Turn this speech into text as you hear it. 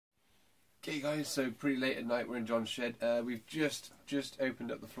Okay guys, so pretty late at night, we're in John's shed. We've just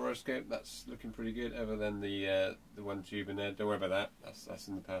opened up the fluoroscope. That's looking pretty good, other than the one tube in there. Don't worry about that, that's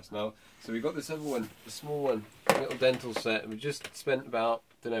in the past now. So we've got this other one, the small one, little dental set. We just spent about,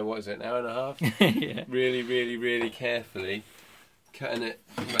 don't know, what is it, an hour and a half? Yeah. Really carefully cutting it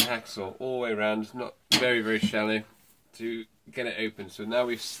with a hacksaw all the way around. It's not very shallow to get it open. So now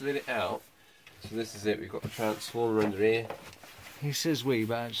we've slid it out. So this is it, we've got the transformer under here. He says we,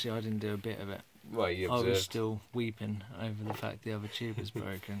 but actually I didn't do a bit of it. Well, you I observed. was still weeping over the fact the other tube is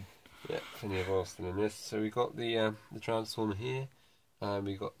broken. Yeah, plenty of oil still in this. So we got the transformer here, and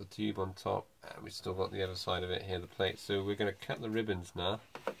we got the tube on top, and we still got the other side of it here, the plate. So we're going to cut the ribbons now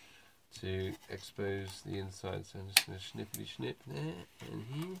to expose the inside. So I'm just going to snippity snip there and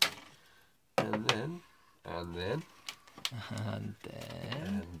here, and then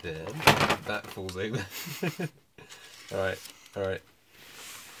that falls over. All right.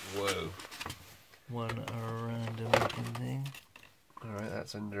 Whoa. One random looking thing. Alright,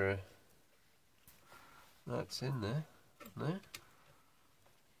 that's under a... That's in there. No?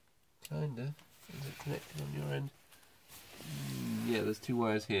 Kinda. Is it connected on your end? Yeah, there's two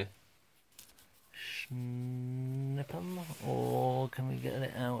wires here. Snip them, or can we get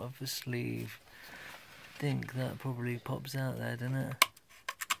it out of the sleeve? I think that probably pops out there, doesn't it?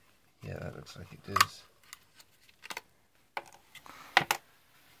 Yeah, that looks like it does.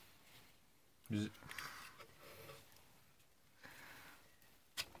 Yeah,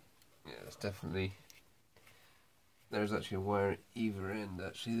 it's definitely... There's actually a wire at either end,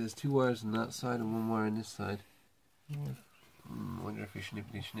 actually. There's two wires on that side and one wire on this side. I wonder if we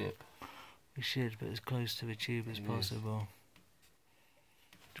snippity snip. We should, but as close to the tube as possible.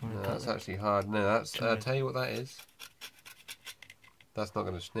 Do you want No, to cut that's that? actually hard. No, that's... I'll tell you what that is. That's not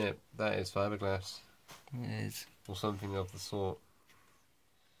going to snip. That is fiberglass. It is. Or something of the sort.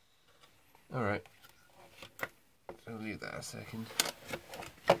 Alright. So leave that a second.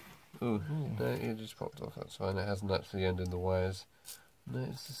 Oh, no, it just popped off, that's fine. It hasn't actually undone the wires. No,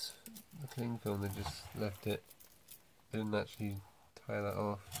 it's just the cling film, they just left it. They didn't actually tie that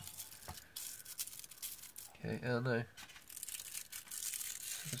off. Okay, oh no.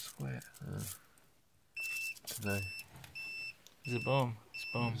 It's a square. Oh. No. It's a bomb. It's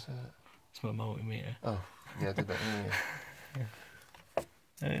a bomb. What's that? It's my multimeter. Oh, yeah, I did that earlier.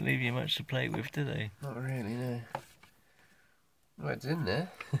 They don't leave you much to play with, do they? Not really, no. Well, it's in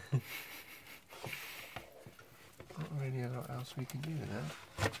there. Not really a lot else we can do with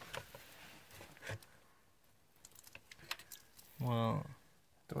that. Well,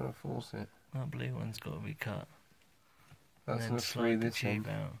 Don't want to force it. that blue one's got to be cut. That's and not then free slide the this tube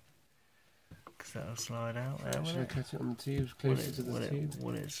one. out. Because that'll slide out there, Should I won't it? cut it on the tubes closer to the tube?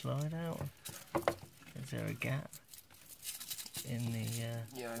 Will it slide out? Is there a gap in the...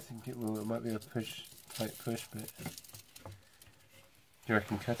 Yeah, I think it will. It might be a tight push bit. Do you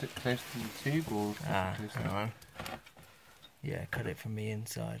reckon cut it close to the tube or cut it closer? hang on. Yeah, cut it from the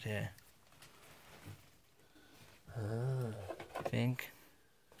inside here. I think.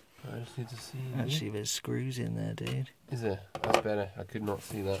 I just need to see. Actually, there's screws in there, dude. Is there? That's better. I could not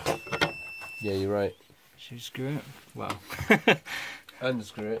see that. Yeah, you're right. Should we screw it? Well.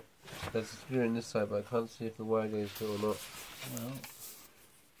 Unscrew it. There's a screw in this side, but I can't see if the wire goes through or not. Well.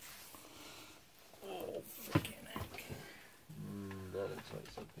 Oh, freaking heck. That looks like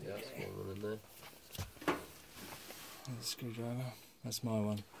something else going on in there. There's a screwdriver. That's my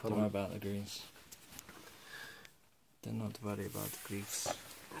one. Hold Don't on. worry about the grease. They're not worried about the grease.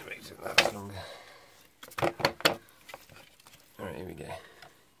 It makes it last longer. Alright, here we go.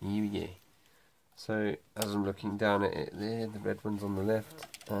 Here we go. So, as I'm looking down at it there, the red one's on the left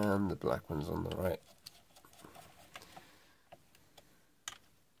and the black one's on the right.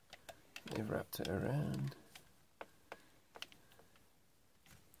 They've wrapped it around.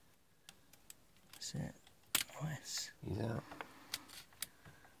 That's it. Nice. He's out.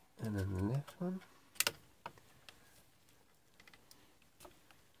 And then the left one.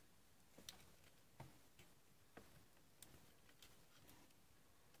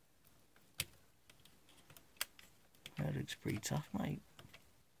 That looks pretty tough, mate.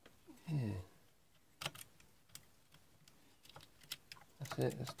 Yeah. That's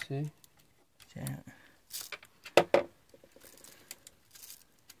it, that's two. Yeah.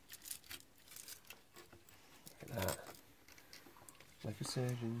 Like that. Like a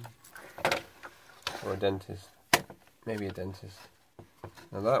surgeon. Or a dentist. Maybe a dentist.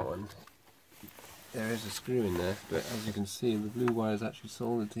 Now that one, there is a screw in there, but as you can see, the blue wire is actually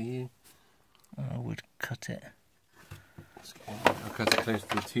soldered to here. I would cut it. I'll cut it close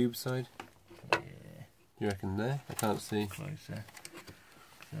to the tube side. Yeah. You reckon there? I can't see. Closer.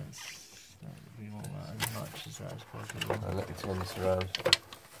 That's much as that as possible. I'll let me turn this around.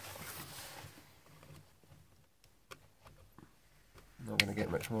 Not going to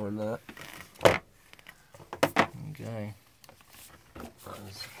get much more than that. Okay.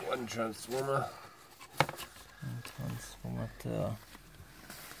 There's one transformer. And transformator.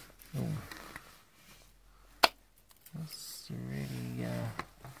 Oh. That's a really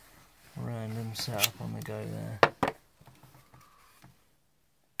random setup on the go there.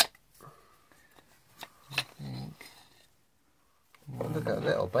 I think. Oh, look at that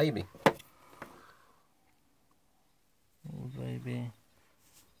little baby. Little baby.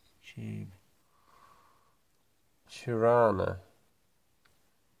 Tube. Tirana.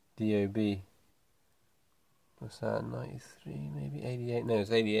 DOB. What's that? 93, maybe 88? No,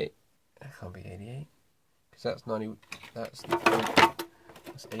 it's 88. That can't be 88. Because that's 90. That's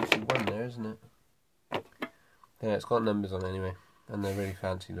 81 there, isn't it? Yeah, it's got numbers on anyway. And they're really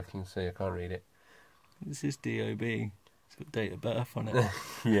fancy looking, so you can't read it. This is DOB. It's got date of birth on it.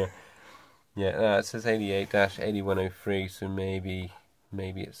 Yeah. Yeah, it says 88-8103, so maybe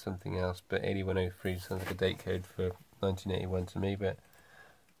it's something else. But 8103 sounds like a date code for 1981 to me, but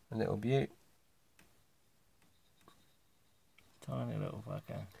a little beaut. Tiny little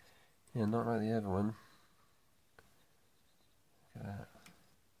fucker. Yeah, not like the other one. Look at that.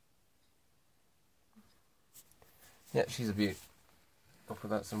 Yeah, she's a beaut. I'll put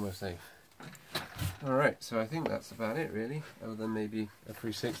that somewhere safe. Alright, so I think that's about it really, other than maybe a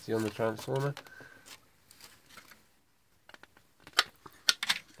 360 on the transformer.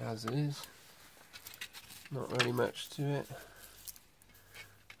 As it is. Not really much to it.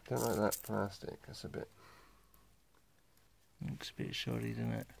 Don't like that plastic, that's a bit... Looks a bit shoddy,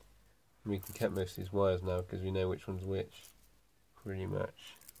 doesn't it? We can cut most of these wires now because we know which one's which. Pretty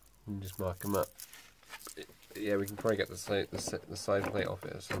much. We can just mark them up. But yeah, we can probably get the side plate off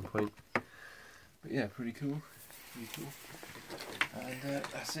it at some point. But yeah, pretty cool. Pretty cool. And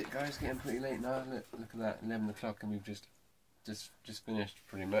that's it, guys. Getting pretty late now. Look at that, 11 o'clock, and we've just finished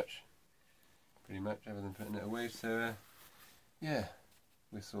pretty much. Pretty much, other than putting it away. So yeah,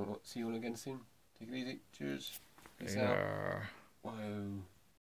 we'll see you all again soon. Take it easy. Cheers. Peace out. Whoa.